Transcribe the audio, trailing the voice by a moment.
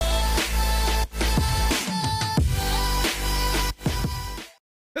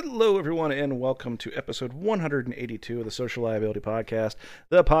Hello, everyone, and welcome to episode 182 of the Social Liability Podcast,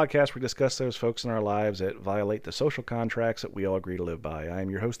 the podcast where we discuss those folks in our lives that violate the social contracts that we all agree to live by. I am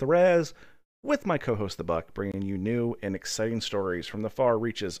your host, The Raz, with my co-host, The Buck, bringing you new and exciting stories from the far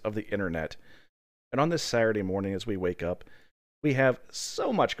reaches of the internet. And on this Saturday morning, as we wake up, we have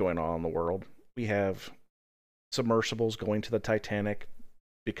so much going on in the world. We have submersibles going to the Titanic,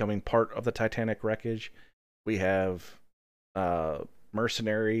 becoming part of the Titanic wreckage. We have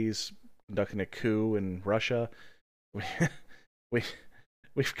mercenaries conducting a coup in Russia.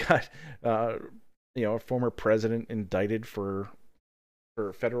 We've got a former president indicted for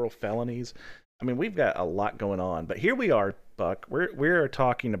federal felonies. I mean, we've got a lot going on. But here we are, Buck. We're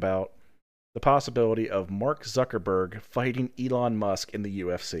talking about the possibility of Mark Zuckerberg fighting Elon Musk in the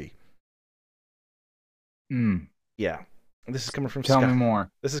UFC. Yeah. This is coming from Tell Sky. me more.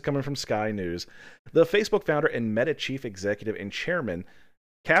 This is coming from Sky News. The Facebook founder and Meta chief executive and chairman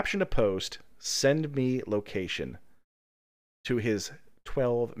captioned a post, "Send me location," to his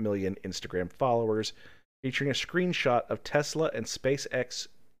 12 million Instagram followers, featuring a screenshot of Tesla and SpaceX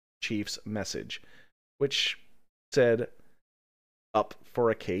chief's message, which said, "Up for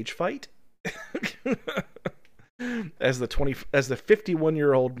a cage fight?" As the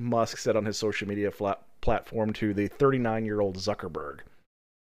 51-year-old Musk said on his social media platform to the 39-year-old Zuckerberg.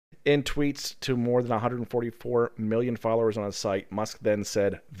 In tweets to more than 144 million followers on his site, Musk then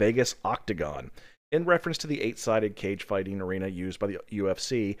said Vegas Octagon, in reference to the 8-sided cage fighting arena used by the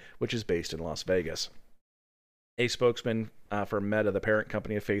UFC, which is based in Las Vegas. A spokesman for Meta, the parent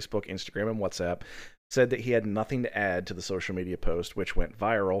company of Facebook, Instagram, and WhatsApp, said that he had nothing to add to the social media post, which went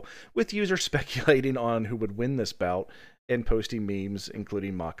viral, with users speculating on who would win this bout and posting memes,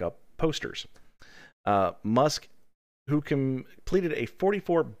 including mock-up posters. Musk, who completed a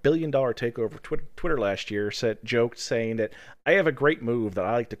 $44 billion takeover of Twitter last year, joked, saying that, "I have a great move that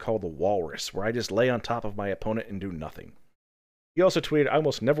I like to call the walrus, where I just lay on top of my opponent and do nothing." He also tweeted, "I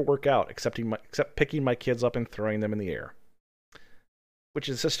almost never work out, except picking my kids up and throwing them in the air." Which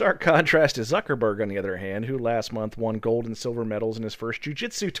is a stark contrast to Zuckerberg, on the other hand, who last month won gold and silver medals in his first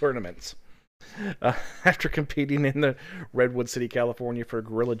jiu-jitsu tournaments. After competing in the Redwood City, California for a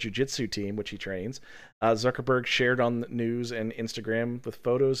guerrilla jiu-jitsu team, which he trains, Zuckerberg shared on the news and Instagram with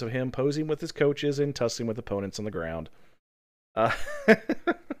photos of him posing with his coaches and tussling with opponents on the ground.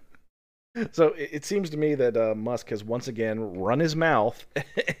 So it seems to me that Musk has once again run his mouth,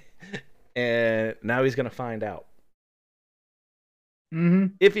 and now he's going to find out.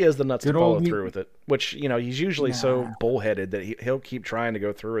 Mm-hmm. If he has the nuts to follow through with it, which, he's usually so bullheaded that he'll keep trying to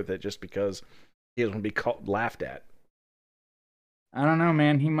go through with it just because he doesn't want to be laughed at. I don't know,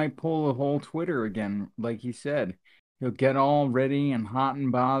 man. He might pull the whole Twitter again, like he said. He'll get all ready and hot and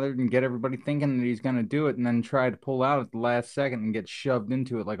bothered and get everybody thinking that he's going to do it, and then try to pull out at the last second and get shoved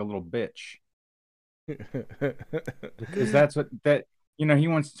into it like a little bitch. Because that's he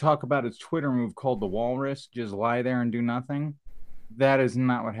wants to talk about his Twitter move called the walrus, just lie there and do nothing. That is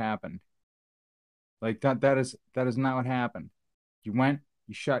not what happened. Like that is not what happened. You went,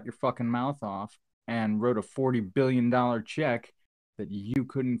 you shut your fucking mouth off, and wrote a $40 billion check that you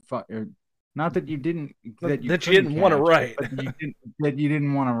couldn't not that you didn't that you didn't want to write, that you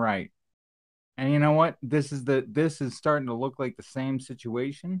didn't want to write. And you know what? This is starting to look like the same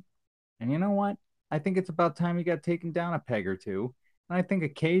situation. And you know what? I think it's about time you got taken down a peg or two. And I think a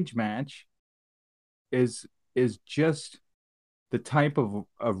cage match is just the type of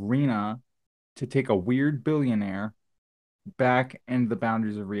arena to take a weird billionaire back into the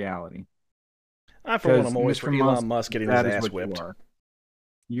boundaries of reality. I, for one, I'm always for Elon Musk getting his ass whipped.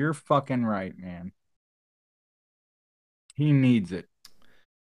 You're fucking right, man. He needs it.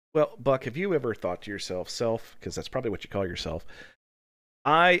 Well, Buck, have you ever thought to yourself, because that's probably what you call yourself,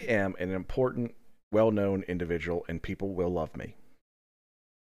 I am an important, well-known individual and people will love me?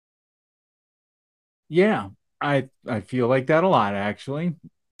 Yeah. I feel like that a lot, actually.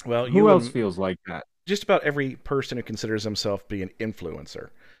 Well, who else feels like that? Just about every person who considers himself to be an influencer.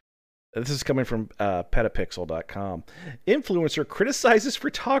 This is coming from petapixel.com. Influencer criticizes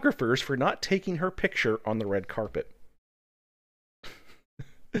photographers for not taking her picture on the red carpet.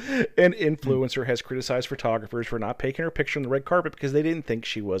 An influencer has criticized photographers for not taking her picture on the red carpet because they didn't think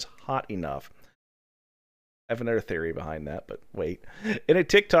she was hot enough. I have another theory behind that, but wait. In a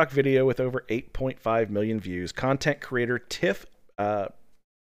TikTok video with over 8.5 million views, content creator Tiff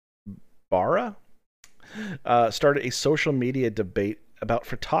Barra started a social media debate about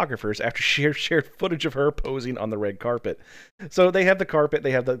photographers after she shared footage of her posing on the red carpet. So they have the carpet,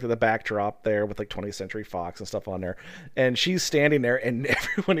 they have the backdrop there with like 20th Century Fox and stuff on there, and she's standing there and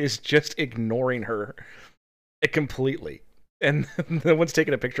everyone is just ignoring her completely. and no one's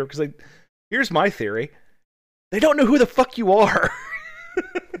taking a picture because here's my theory: they don't know who the fuck you are.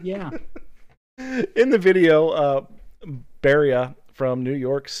 Yeah. In the video, Beria from New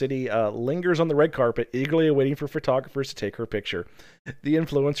York City lingers on the red carpet, eagerly awaiting for photographers to take her picture. The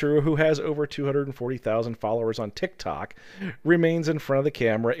influencer, who has over 240,000 followers on TikTok, remains in front of the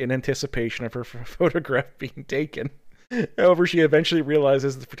camera in anticipation of her photograph being taken. However, she eventually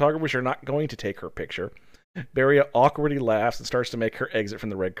realizes the photographers are not going to take her picture. Beria awkwardly laughs and starts to make her exit from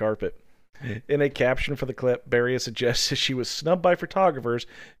the red carpet. In a caption for the clip, Beria suggests that she was snubbed by photographers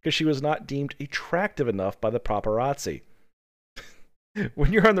because she was not deemed attractive enough by the paparazzi.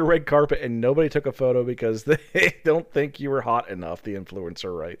 When you're on the red carpet and nobody took a photo because they don't think you were hot enough, the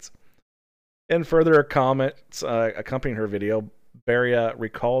influencer writes. In further comments accompanying her video, Beria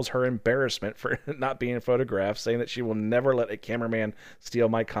recalls her embarrassment for not being photographed, saying that she will never let a cameraman steal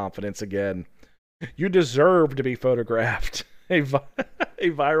my confidence again. You deserve to be photographed. A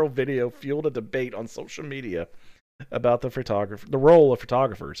viral video fueled a debate on social media about the role of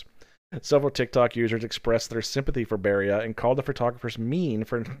photographers. Several TikTok users expressed their sympathy for Beria and called the photographers mean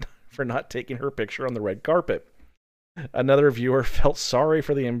for not taking her picture on the red carpet. Another viewer felt sorry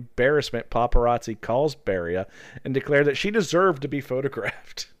for the embarrassment paparazzi calls Beria and declared that she deserved to be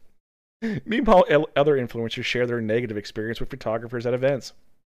photographed. Meanwhile, other influencers share their negative experience with photographers at events.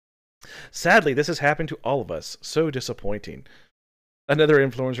 Sadly, this has happened to all of us. So disappointing. Another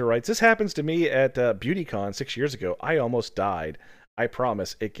influencer writes, this happens to me at BeautyCon 6 years ago. I almost died. I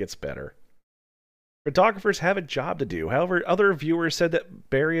promise it gets better. Photographers have a job to do. However, other viewers said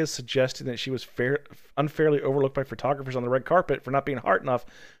that Beria's suggestion that she was unfairly overlooked by photographers on the red carpet for not being hot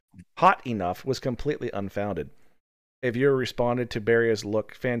enough was completely unfounded. A viewer responded to Beria's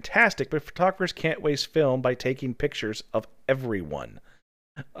look fantastic, but photographers can't waste film by taking pictures of everyone.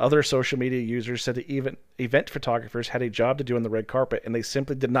 Other social media users said that even event photographers had a job to do on the red carpet, and they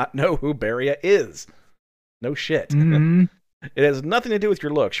simply did not know who Beria is. No shit. Mm-hmm. It has nothing to do with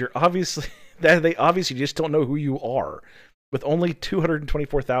your looks. They obviously just don't know who you are. With only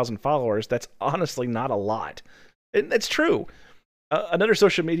 224,000 followers, that's honestly not a lot. And that's true. Another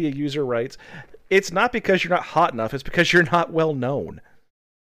social media user writes, it's not because you're not hot enough, it's because you're not well known.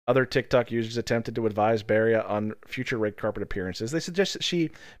 Other TikTok users attempted to advise Beria on future red carpet appearances. They suggest that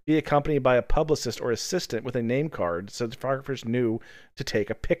she be accompanied by a publicist or assistant with a name card so the photographers knew to take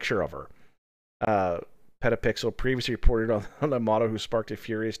a picture of her. Petapixel previously reported on a model who sparked a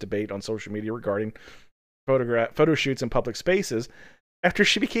furious debate on social media regarding photo shoots in public spaces after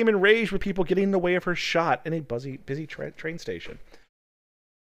she became enraged with people getting in the way of her shot in a busy train station.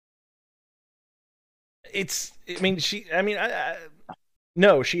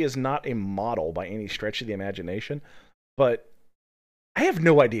 No, she is not a model by any stretch of the imagination, but I have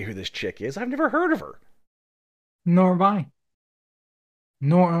no idea who this chick is. I've never heard of her. Nor have I.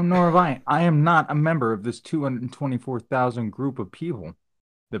 Nor have I. I am not a member of this 224,000 group of people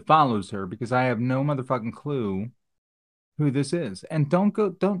that follows her because I have no motherfucking clue who this is. And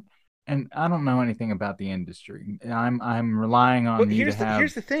and I don't know anything about the industry. I'm relying on you to have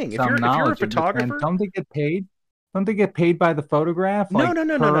here's the thing. If you're a photographer, don't they get paid? Don't they get paid by the photograph?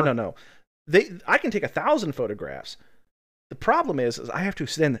 No. I can take 1,000 photographs. The problem is I have to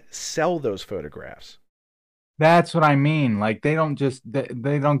then sell those photographs. That's what I mean. Like they don't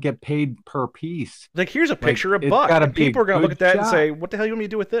get paid per piece. Like here's a picture of Buck, and people are going to look at that and say, "What the hell you want me to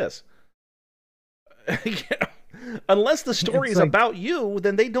do with this?" Unless the story is about you,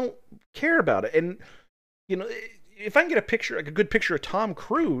 then they don't care about it. And if I can get a picture, like a good picture of Tom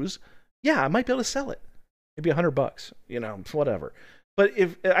Cruise, yeah, I might be able to sell it. Maybe $100, whatever. But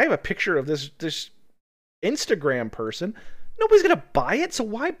if I have a picture of this Instagram person, nobody's gonna buy it, so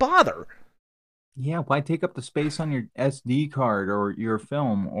why bother? Yeah, why take up the space on your SD card or your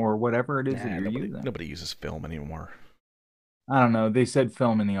film or whatever it is that you're using? Nobody uses film anymore. I don't know. They said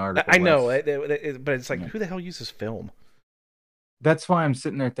film in the article. I know, but it's like, who the hell uses film? That's why I'm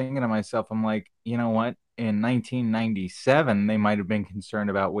sitting there thinking to myself, I'm like, you know what? In 1997, they might have been concerned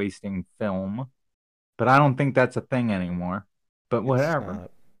about wasting film. But I don't think that's a thing anymore. But whatever.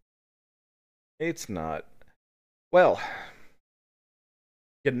 It's not. Well,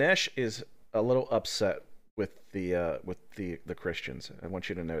 Ganesh is a little upset with the Christians. I want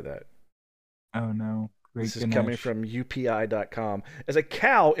you to know that. Oh no. This is coming from UPI.com. As a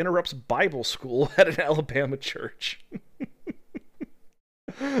cow interrupts Bible school at an Alabama church.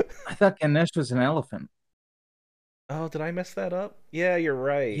 I thought Ganesh was an elephant. Oh, did I mess that up? Yeah, you're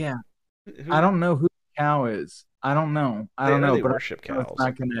right. Yeah. I don't know who cow is. I don't know. They worship cows. It's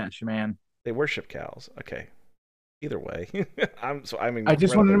not Ganesh, man. They worship cows. Okay. Either way, I'm I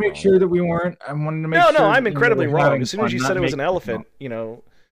just wanted incredibly to make wrong. sure that we weren't. I wanted to make No, sure I'm that incredibly we're wrong. having As soon as fun, you not said it was an making fun. elephant,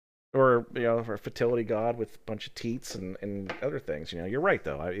 or or a fertility god with a bunch of teats and other things, you're right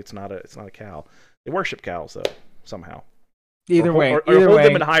though. It's not a cow. They worship cows though somehow, Either way, or hold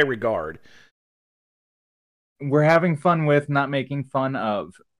them in high regard. we're having fun with, not making fun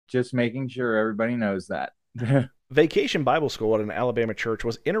of. Just making sure everybody knows that. Vacation Bible School at an Alabama church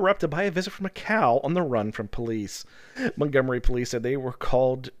was interrupted by a visit from a cow on the run from police. Montgomery police said they were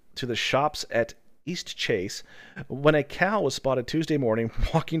called to the shops at East Chase when a cow was spotted Tuesday morning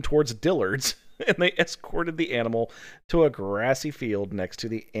walking towards Dillard's, and they escorted the animal to a grassy field next to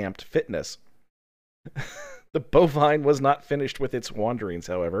the Amped Fitness. The bovine was not finished with its wanderings,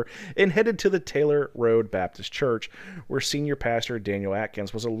 however, and headed to the Taylor Road Baptist Church, where senior pastor Daniel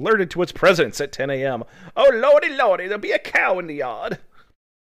Atkins was alerted to its presence at 10 a.m. Oh, lordy, lordy, there'll be a cow in the yard.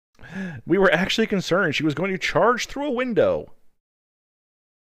 We were actually concerned she was going to charge through a window.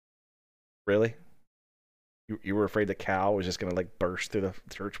 Really? You were afraid the cow was just going to, like, burst through the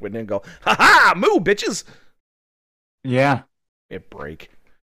church window and go, ha-ha, moo, bitches! Yeah. It break.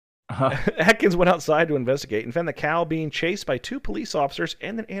 Atkins went outside to investigate and found the cow being chased by 2 police officers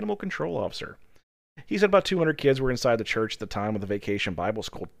and an animal control officer. He said about 200 kids were inside the church at the time of the Vacation Bible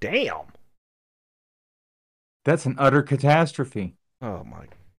School. Damn! That's an utter catastrophe. Oh my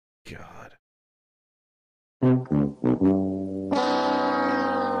God.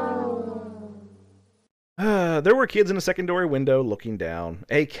 There were kids in a secondary window looking down.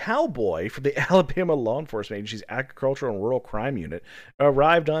 A cowboy from the Alabama Law Enforcement Agency's Agricultural and Rural Crime Unit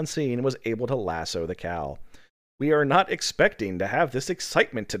arrived on scene and was able to lasso the cow. We are not expecting to have this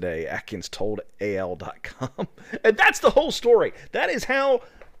excitement today, Atkins told AL.com. And that's the whole story. That is how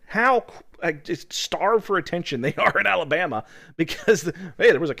just starved for attention they are in Alabama because,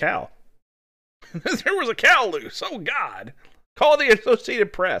 hey, there was a cow. There was a cow loose. Oh, God. Call the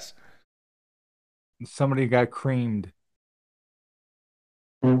Associated Press. Somebody got creamed.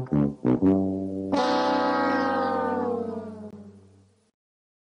 All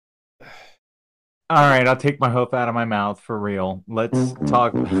right, I'll take my hoof out of my mouth for real. Let's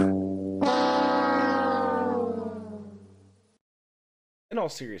talk. In all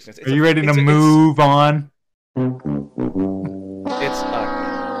seriousness, are you ready to move on? It's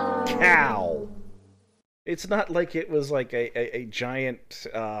a cow. It's not like it was like a giant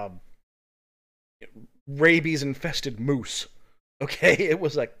rabies-infested moose. Okay, it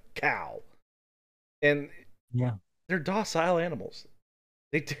was a cow, and yeah, they're docile animals.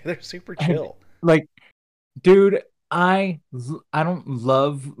 They're super chill. Like, dude, I don't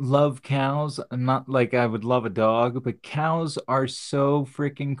love cows. I'm not like I would love a dog, but cows are so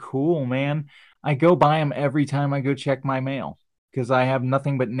freaking cool, man. I go by them every time I go check my mail because I have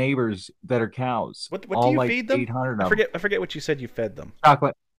nothing but neighbors that are cows. What do you feed them? 800 I forget what you said you fed them.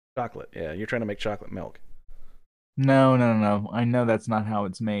 Chocolate. Chocolate. Yeah, you're trying to make chocolate milk. No. I know that's not how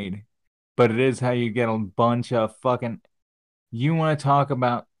it's made, but it is how you get a bunch of fucking. You want to talk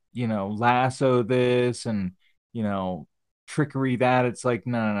about, lasso this and, trickery that. It's like,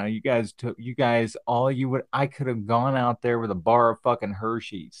 no. You guys, I could have gone out there with a bar of fucking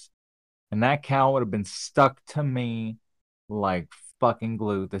Hershey's and that cow would have been stuck to me like fucking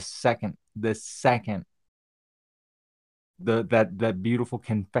glue the second that beautiful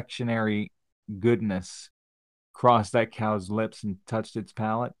confectionery goodness crossed that cow's lips and touched its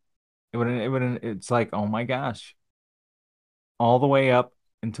palate. It's like, oh my gosh. All the way up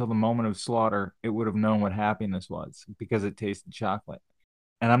until the moment of slaughter, it would have known what happiness was because it tasted chocolate.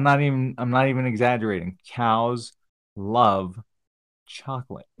 And I'm not even exaggerating. Cows love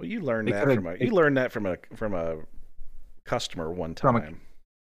chocolate. Well, you learned that from a customer one time.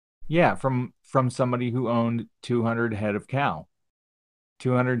 From somebody who owned 200 head of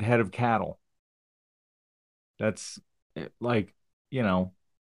 200 head of cattle. That's like,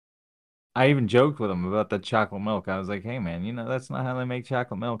 I even joked with him about the chocolate milk. I was like, hey, man, that's not how they make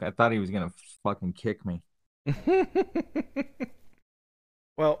chocolate milk. I thought he was going to fucking kick me.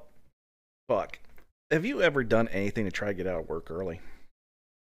 Well, fuck. Have you ever done anything to try to get out of work early?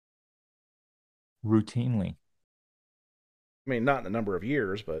 Routinely. I mean, not in a number of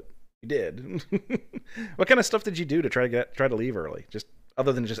years, but you did. What kind of stuff did you do to try to leave early? Just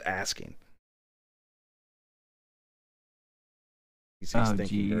other than just asking. He's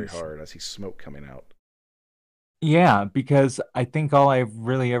thinking very hard. I see smoke coming out. Yeah, because I think all I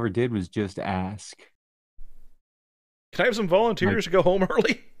really ever did was just ask. Can I have some volunteers to go home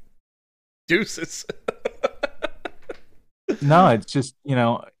early? Deuces. No, it's just,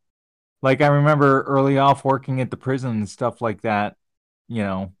 like I remember early off working at the prison and stuff like that,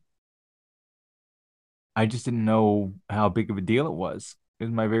 I just didn't know how big of a deal it was. It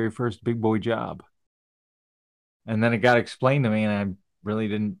was my very first big boy job. And then it got explained to me, and I really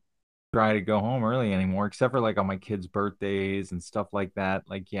didn't try to go home early anymore, except for like on my kids' birthdays and stuff like that.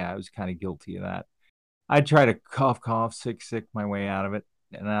 Like, yeah, I was kind of guilty of that. I'd try to cough, sick my way out of it.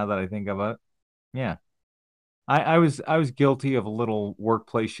 And now that I think of it, yeah, I was guilty of a little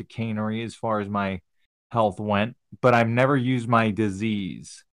workplace chicanery as far as my health went, but I've never used my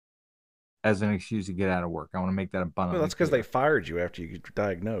disease as an excuse to get out of work. I want to make that Well, abundantly that's because they clear. fired you after you get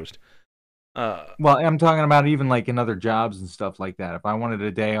diagnosed. Uh, Well, I'm talking about even like in other jobs and stuff like that. If I wanted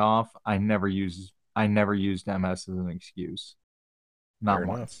a day off, I never used MS as an excuse. Fair Not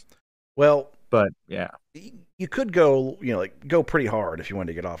enough. once. Well, But yeah. you could go, like go pretty hard if you wanted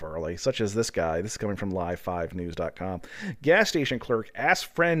to get off early, such as this guy. This is coming from live5news.com. Gas station clerk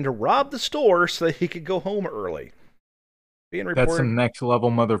asked friend to rob the store so that he could go home early. Being That's reported some next level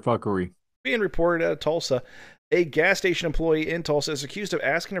motherfuckery. Being reported out of Tulsa, a gas station employee in Tulsa is accused of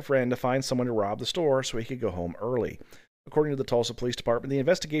asking a friend to find someone to rob the store so he could go home early. According to the Tulsa Police Department, the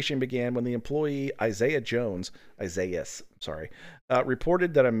investigation began when the employee Isaias,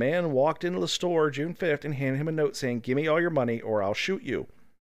 reported that a man walked into the store June 5th and handed him a note saying, "Give me all your money or I'll shoot you."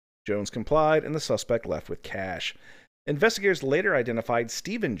 Jones complied, and the suspect left with cash. Investigators later identified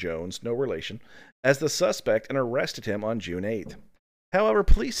Stephen Jones, no relation, as the suspect and arrested him on June 8th. However,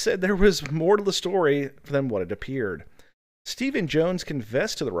 police said there was more to the story than what it appeared. Stephen Jones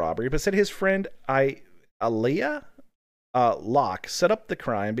confessed to the robbery, but said his friend Aliyah Locke set up the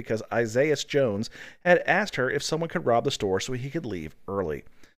crime because Isaiah Jones had asked her if someone could rob the store so he could leave early.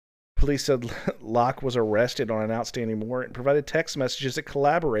 Police said Locke was arrested on an outstanding warrant and provided text messages that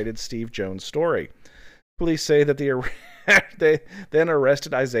corroborated Steve Jones' story. Police say that they then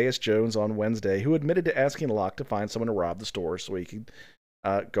arrested Isaiah Jones on Wednesday, who admitted to asking Locke to find someone to rob the store so he could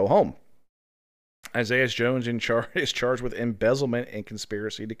go home. Isaiah Jones is charged with embezzlement and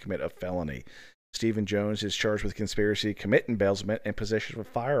conspiracy to commit a felony. Stephen Jones is charged with conspiracy to commit embezzlement and possession of a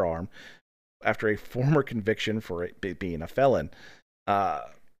firearm after a former conviction for it being a felon.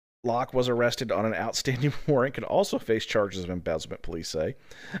 Locke was arrested on an outstanding warrant, could also face charges of embezzlement, police say.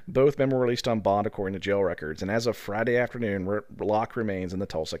 Both men were released on bond according to jail records, and as of Friday afternoon, Locke remains in the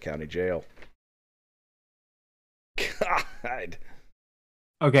Tulsa County Jail. God.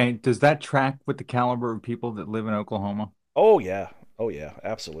 Okay, does that track with the caliber of people that live in Oklahoma? Oh, yeah. Oh, yeah,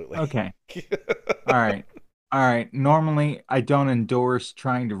 absolutely. Okay. All right. All right. Normally, I don't endorse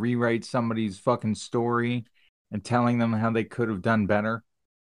trying to rewrite somebody's fucking story and telling them how they could have done better.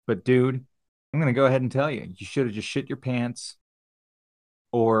 But dude, I'm going to go ahead and tell you, you should have just shit your pants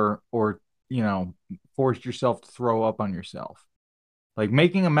or forced yourself to throw up on yourself. Like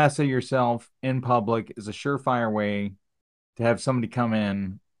making a mess of yourself in public is a surefire way to have somebody come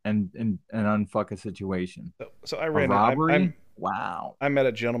in and unfuck a situation. So I A ran robbery? Wow. I met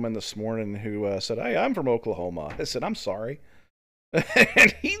a gentleman this morning who said, "Hey, I'm from Oklahoma." I said, "I'm sorry."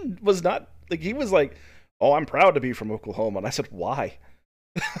 And he was not, like, he was like, "Oh, I'm proud to be from Oklahoma." And I said, "Why?"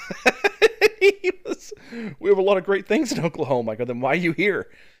 We have a lot of great things in Oklahoma. I go, "Then why are you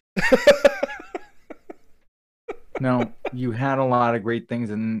here?" No, you had a lot of great things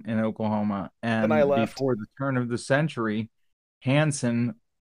in Oklahoma. And I And left. before the turn of the century, Hanson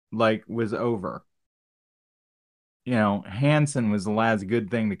was over. Hanson was the last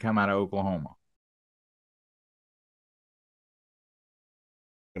good thing to come out of Oklahoma.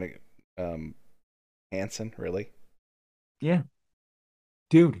 Hanson, really? Yeah.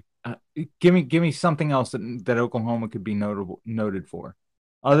 Dude, give me something else that Oklahoma could be noted for,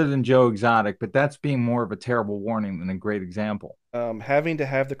 other than Joe Exotic. But that's being more of a terrible warning than a great example. Having to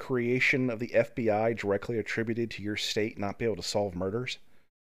have the creation of the FBI directly attributed to your state not be able to solve murders.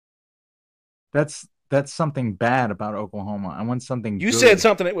 That's something bad about Oklahoma. I want something You good. said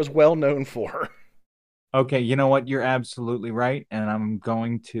something it was well known for. Okay, you know what? You're absolutely right, and I'm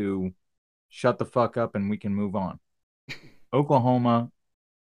going to shut the fuck up and we can move on. Oklahoma.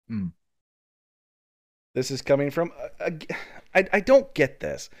 This is coming from. I don't get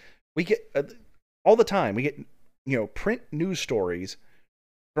this. We get all the time. We get print news stories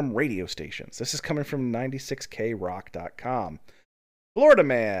from radio stations. This is coming from 96krock.com. Florida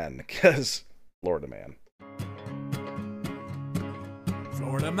man, because Florida man.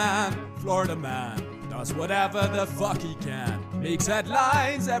 Florida man, does whatever the fuck he can. Makes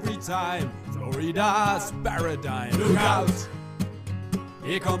headlines every time. Florida's paradigm. Look out!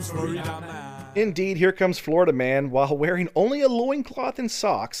 Here comes Florida man. Indeed, here comes Florida man, while wearing only a loincloth and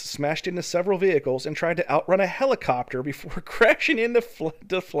socks, smashed into several vehicles and tried to outrun a helicopter before crashing into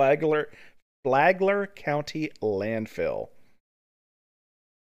the Flagler County landfill.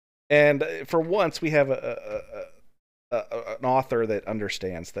 And for once, we have an author that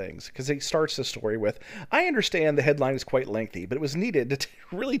understands things, because he starts the story with, I understand the headline is quite lengthy, but it was needed to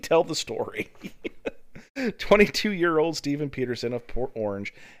really tell the story. 22-year-old Stephen Peterson of Port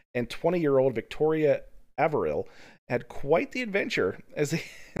Orange and 20-year-old Victoria Averill had quite the adventure as they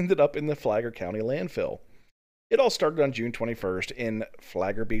ended up in the Flagler County landfill. It all started on June 21st in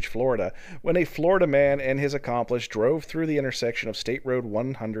Flagler Beach, Florida, when a Florida man and his accomplice drove through the intersection of State Road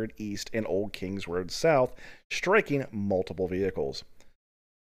 100 East and Old Kings Road South, striking multiple vehicles.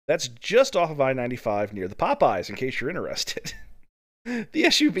 That's just off of I-95 near the Popeyes, in case you're interested. The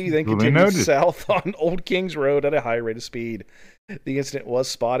SUV then continued south on Old Kings Road at a high rate of speed. The incident was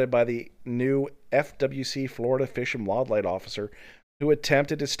spotted by the new FWC Florida Fish and Wildlife officer, who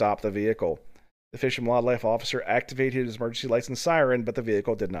attempted to stop the vehicle. The Fish and Wildlife officer activated his emergency lights and siren, but the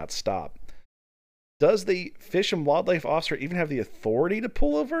vehicle did not stop. Does the Fish and Wildlife officer even have the authority to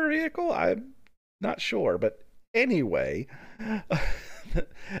pull over a vehicle? I'm not sure, but anyway,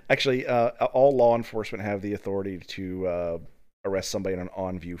 actually, all law enforcement have the authority to arrest somebody on an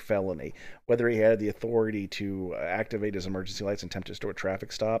on-view felony. Whether he had the authority to activate his emergency lights and attempt to stop a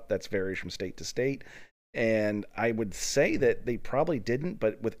traffic stop, that varies from state to state. And I would say that they probably didn't,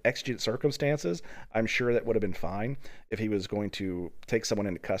 but with exigent circumstances, I'm sure that would have been fine if he was going to take someone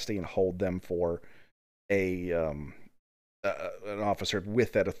into custody and hold them for an officer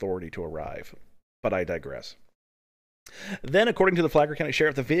with that authority to arrive. But I digress. Then, according to the Flagler County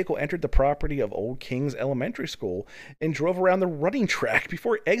Sheriff, the vehicle entered the property of Old Kings Elementary School and drove around the running track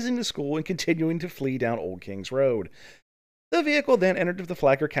before exiting the school and continuing to flee down Old Kings Road. The vehicle then entered the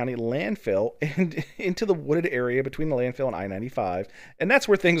Flagler County landfill and into the wooded area between the landfill and I-95, and that's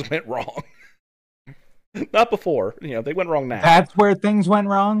where things went wrong. Not before, they went wrong now. That's where things went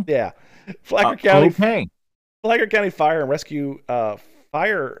wrong? Yeah. Flagler County Fire and Rescue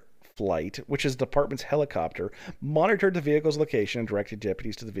Fire Flight, which is the department's helicopter, monitored the vehicle's location and directed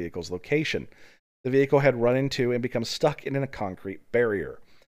deputies to the vehicle's location. The vehicle had run into and become stuck in a concrete barrier.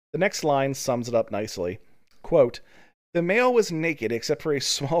 The next line sums it up nicely. Quote, the male was naked except for a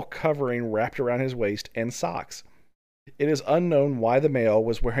small covering wrapped around his waist and socks. It is unknown why the male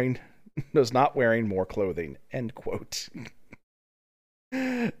was not wearing more clothing. End quote.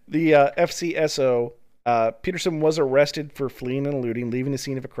 The FCSO, Peterson was arrested for fleeing and eluding, leaving the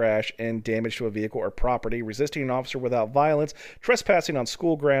scene of a crash, and damage to a vehicle or property, resisting an officer without violence, trespassing on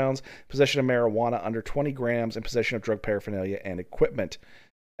school grounds, possession of marijuana under 20 grams, and possession of drug paraphernalia and equipment.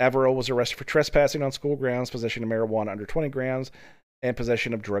 Averill was arrested for trespassing on school grounds, possession of marijuana under 20 grams, and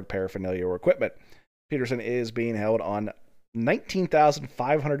possession of drug paraphernalia or equipment. Peterson is being held on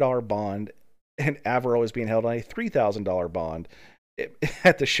 $19,500 bond, and Averill is being held on a $3,000 bond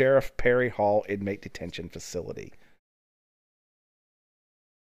at the Sheriff Perry Hall Inmate Detention Facility.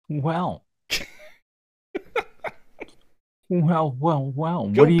 Well. Well.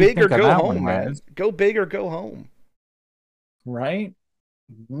 Go What do you big think or go of that home, one, man. Go big or go home. Right?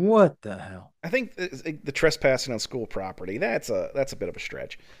 What the hell? I think the trespassing on school property, that's a bit of a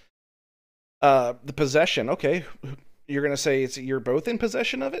stretch. The possession, okay. You're going to say you're both in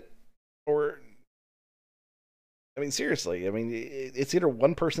possession of it? Or, I mean, seriously, it's either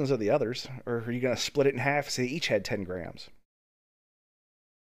one person's or the other's, or are you going to split it in half and say they each had 10 grams?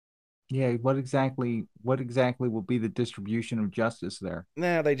 Yeah, what exactly will be the distribution of justice there?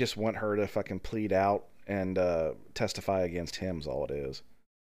 Nah, they just want her to fucking plead out and testify against him is all it is.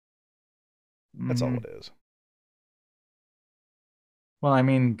 That's all it is. Well,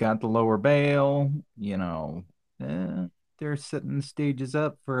 got the lower bail, they're setting the stages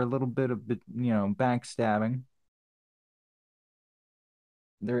up for a little bit of, backstabbing.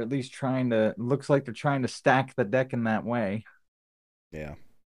 They're at least looks like they're trying to stack the deck in that way. Yeah.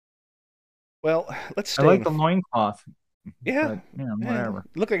 Well, let's stay. I like the loincloth. Yeah. But, whatever.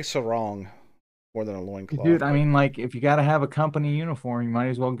 Look like a sarong more than a loincloth. Dude, if you got to have a company uniform, you might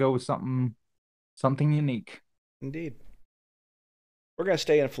as well go with something unique. Indeed. We're going to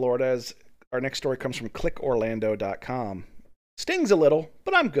stay in Florida as our next story comes from clickorlando.com. Stings a little,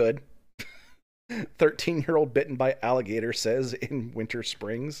 but I'm good. 13-year-old bitten by alligator says in Winter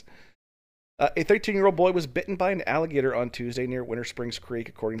Springs. A 13-year-old boy was bitten by an alligator on Tuesday near Winter Springs Creek,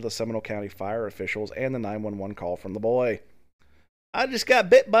 according to the Seminole County fire officials and the 911 call from the boy. I just got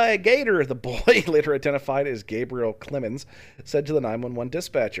bit by a gator, the boy, later identified as Gabriel Clemens, said to the 911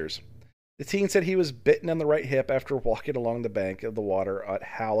 dispatchers. The teen said he was bitten on the right hip after walking along the bank of the water at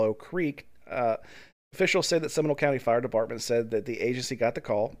Hallow Creek. Officials said that Seminole County Fire Department said that the agency got the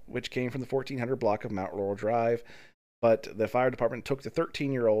call, which came from the 1400 block of Mount Laurel Drive, but the fire department took the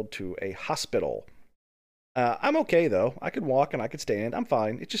 13-year-old to a hospital. I'm okay, though. I could walk and I could stand. I'm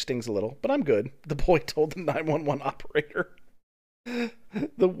fine. It just stings a little, but I'm good, the boy told the 911 operator.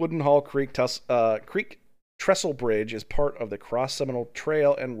 The Wooden Hall Creek Trestle Bridge is part of the Cross Seminole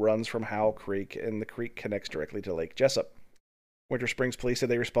Trail and runs from Howell Creek, and the creek connects directly to Lake Jessup. Winter Springs police said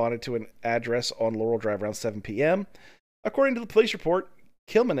they responded to an address on Laurel Drive around 7 p.m. According to the police report,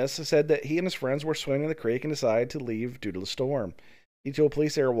 Kilmanis said that he and his friends were swimming in the creek and decided to leave due to the storm. He told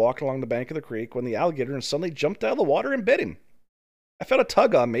police they were walking along the bank of the creek when the alligator suddenly jumped out of the water and bit him. I felt a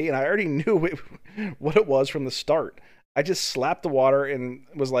tug on me, and I already knew what it was from the start. I just slapped the water and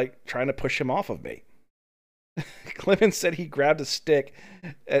was like trying to push him off of me. Clemens said he grabbed a stick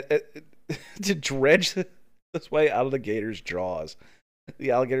to dredge this way out of the gator's jaws.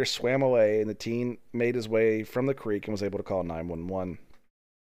 The alligator swam away, and the teen made his way from the creek and was able to call 911.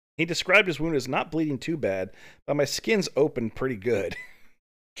 He described his wound as not bleeding too bad, but my skin's open pretty good.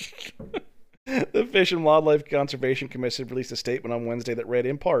 The Fish and Wildlife Conservation Commission released a statement on Wednesday that read,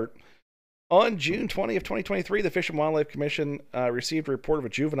 in part, on June 20 of 2023, the Fish and Wildlife Commission received a report of a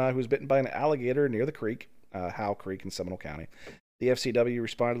juvenile who was bitten by an alligator near the creek, Howell Creek in Seminole County. The FCW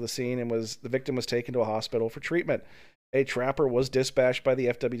responded to the scene and the victim was taken to a hospital for treatment. A trapper was dispatched by the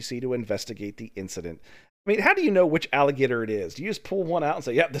FWC to investigate the incident. I mean, how do you know which alligator it is? Do you just pull one out and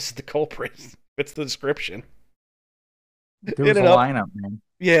say, yep, this is the culprit? Fits the description. There was a lineup, man.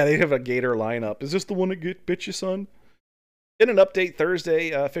 Yeah, they have a gator lineup. Is this the one that bit you, son? In an update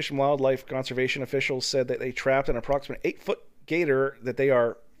Thursday, Fish and Wildlife Conservation officials said that they trapped an approximate 8-foot gator that they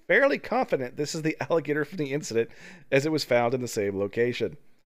are fairly confident this is the alligator from the incident, as it was found in the same location.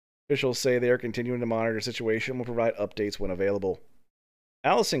 Officials say they are continuing to monitor the situation and will provide updates when available.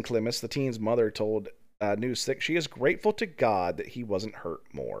 Allison Clemmis, the teen's mother, told News 6 she is grateful to God that he wasn't hurt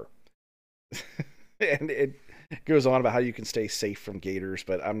more. And it goes on about how you can stay safe from gators,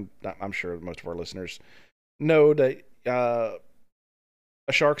 but I'm sure most of our listeners know that a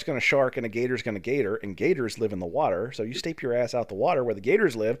shark's going to shark and a gator's going to gator, and gators live in the water, so you stape your ass out the water where the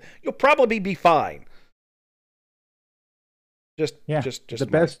gators live, you'll probably be fine. Just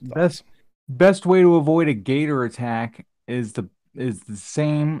the best way to avoid a gator attack is the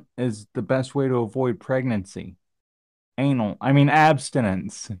same as the best way to avoid pregnancy.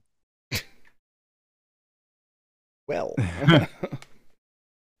 Abstinence. Well,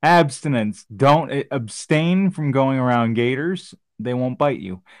 abstinence. Don't abstain from going around gators. They won't bite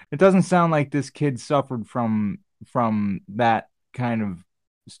you. It doesn't sound like this kid suffered from that kind of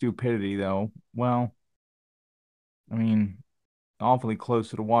stupidity, though. Well, awfully close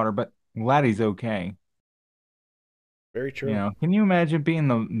to the water, but glad he's okay. Very true. Can you imagine being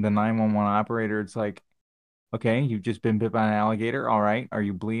the 911 operator? It's like, okay, you've just been bit by an alligator. All right. Are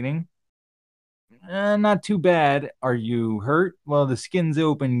you bleeding? Not too bad. Are you hurt? Well, the skin's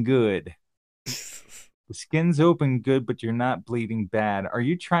open good. The skin's open good, but you're not bleeding bad. Are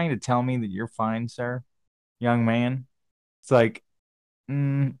you trying to tell me that you're fine, sir? Young man? It's like,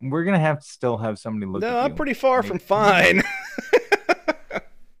 we're going to have to still have somebody look at you. No, I'm pretty far from fine.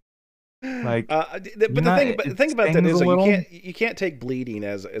 Like, but the thing about that is you can't take bleeding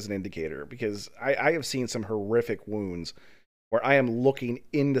as an indicator, because I have seen some horrific wounds where I am looking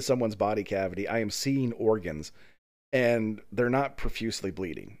into someone's body cavity, I am seeing organs, and they're not profusely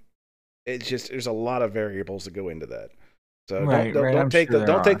bleeding. It's just there's a lot of variables that go into that. So don't take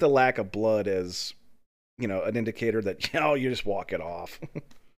the lack of blood as an indicator that you just walk it off.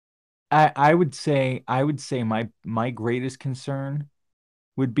 I would say my greatest concern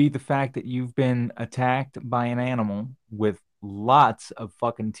would be the fact that you've been attacked by an animal with lots of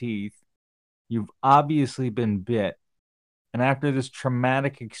fucking teeth. You've obviously been bit. And after this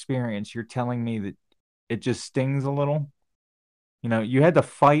traumatic experience, you're telling me that it just stings a little? You had to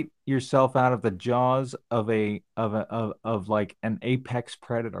fight yourself out of the jaws of like an apex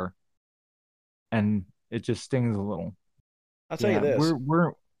predator. And it just stings a little. I'll tell you this.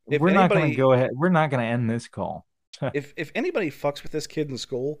 We're not going to go ahead. We're not going to end this call. if anybody fucks with this kid in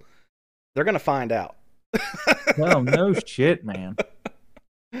school, they're going to find out. Well, no shit, man.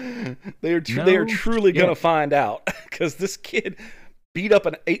 They are truly going to find out, because this kid beat up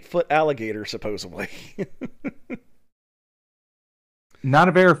an 8-foot alligator, supposedly. Not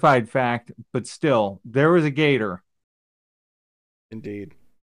a verified fact, but still, there was a gator. Indeed.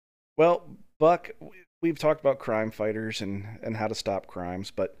 Well, Buck, we've talked about crime fighters and how to stop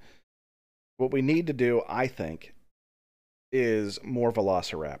crimes, but what we need to do, I think, is more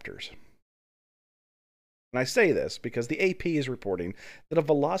velociraptors. And I say this because the AP is reporting that a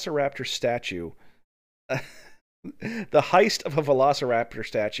velociraptor statue, the heist of a velociraptor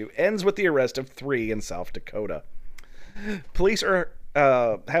statue, ends with the arrest of 3 in South Dakota. Police are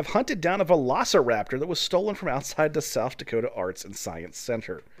have hunted down a Velociraptor that was stolen from outside the South Dakota Arts and Science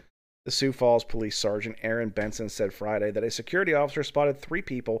Center. The Sioux Falls Police Sergeant Aaron Benson said Friday that a security officer spotted 3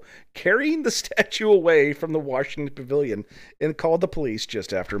 people carrying the statue away from the Washington Pavilion and called the police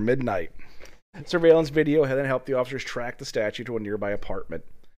just after midnight. Surveillance video then helped the officers track the statue to a nearby apartment.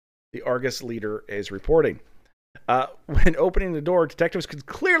 The Argus Leader is reporting. When opening the door, detectives could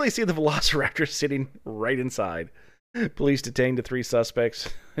clearly see the Velociraptor sitting right inside. Police detained the 3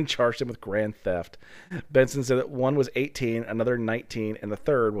 suspects and charged them with grand theft. Benson said that one was 18, another 19, and the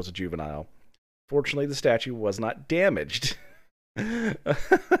third was a juvenile. Fortunately, the statue was not damaged. The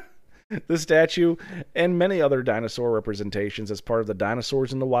statue and many other dinosaur representations as part of the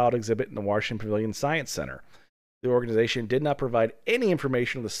Dinosaurs in the Wild exhibit in the Washington Pavilion Science Center. The organization did not provide any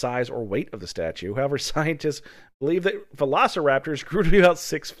information on the size or weight of the statue. However, scientists believe that velociraptors grew to be about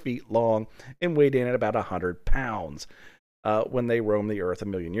 6 feet long and weighed in at about 100 pounds when they roamed the Earth a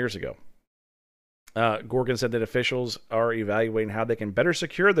million years ago. Gorgon said that officials are evaluating how they can better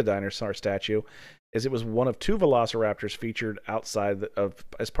secure the dinosaur statue, as it was one of 2 velociraptors featured outside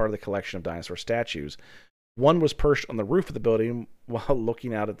as part of the collection of dinosaur statues. One was perched on the roof of the building while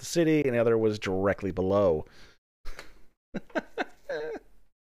looking out at the city, and the other was directly below.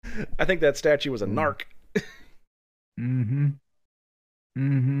 I think that statue was a narc.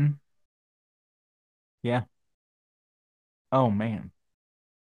 Yeah. Oh man.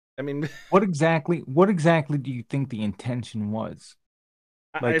 I mean, what exactly do you think the intention was?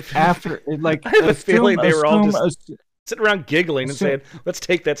 Like I have a feeling they were all just sitting around giggling and saying, "Let's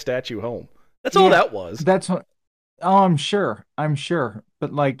take that statue home." That's all that was. That's what. Oh, I'm sure.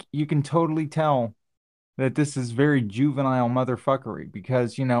 But like, you can totally tell that this is very juvenile motherfuckery,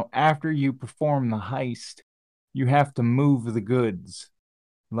 because, you know, after you perform the heist, you have to move the goods.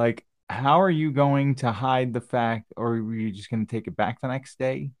 Like, how are you going to hide the fact, or were you just going to take it back the next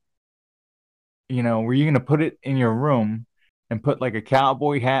day? You know, were you going to put it in your room and put like a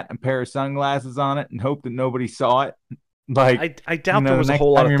cowboy hat and a pair of sunglasses on it and hope that nobody saw it? Like, I doubt there was a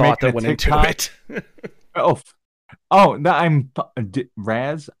whole lot of thought that went into it.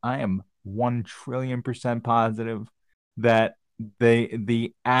 Raz, I am 1,000,000,000% positive that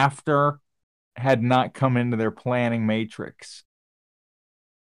the after had not come into their planning matrix.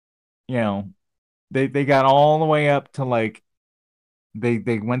 You know, they got all the way up to like they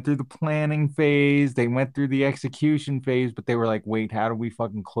went through the planning phase, they went through the execution phase, but they were like, wait, how do we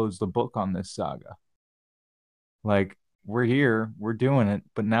fucking close the book on this saga? Like, we're here, we're doing it,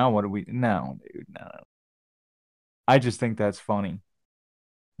 but now what do we? No, dude, no. I just think that's funny.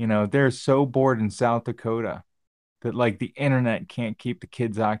 You know, they're so bored in South Dakota that like the internet can't keep the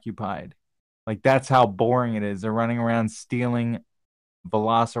kids occupied. Like, that's how boring it is. They're running around stealing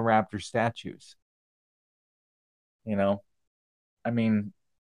Velociraptor statues. You know, I mean,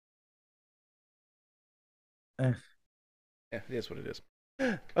 yeah, it is what it is.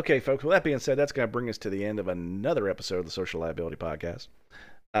 Okay, folks, with that being said, that's going to bring us to the end of another episode of the Social Liability Podcast.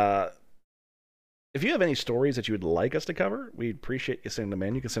 If you have any stories that you would like us to cover, we'd appreciate you sending them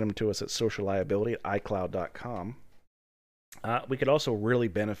in. You can send them to us at socialliability@icloud.com. We could also really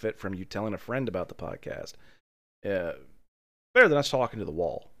benefit from you telling a friend about the podcast. Better than us talking to the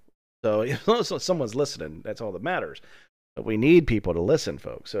wall. So if someone's listening, that's all that matters. But we need people to listen,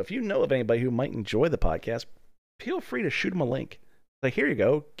 folks. So if you know of anybody who might enjoy the podcast, feel free to shoot them a link. Like, here you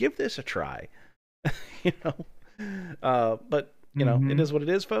go. Give this a try. You know? But... You know, It is what it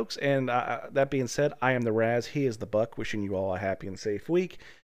is, folks. And that being said, I am the Raz. He is the Buck. Wishing you all a happy and safe week.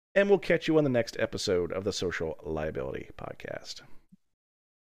 And we'll catch you on the next episode of the Social Liability Podcast.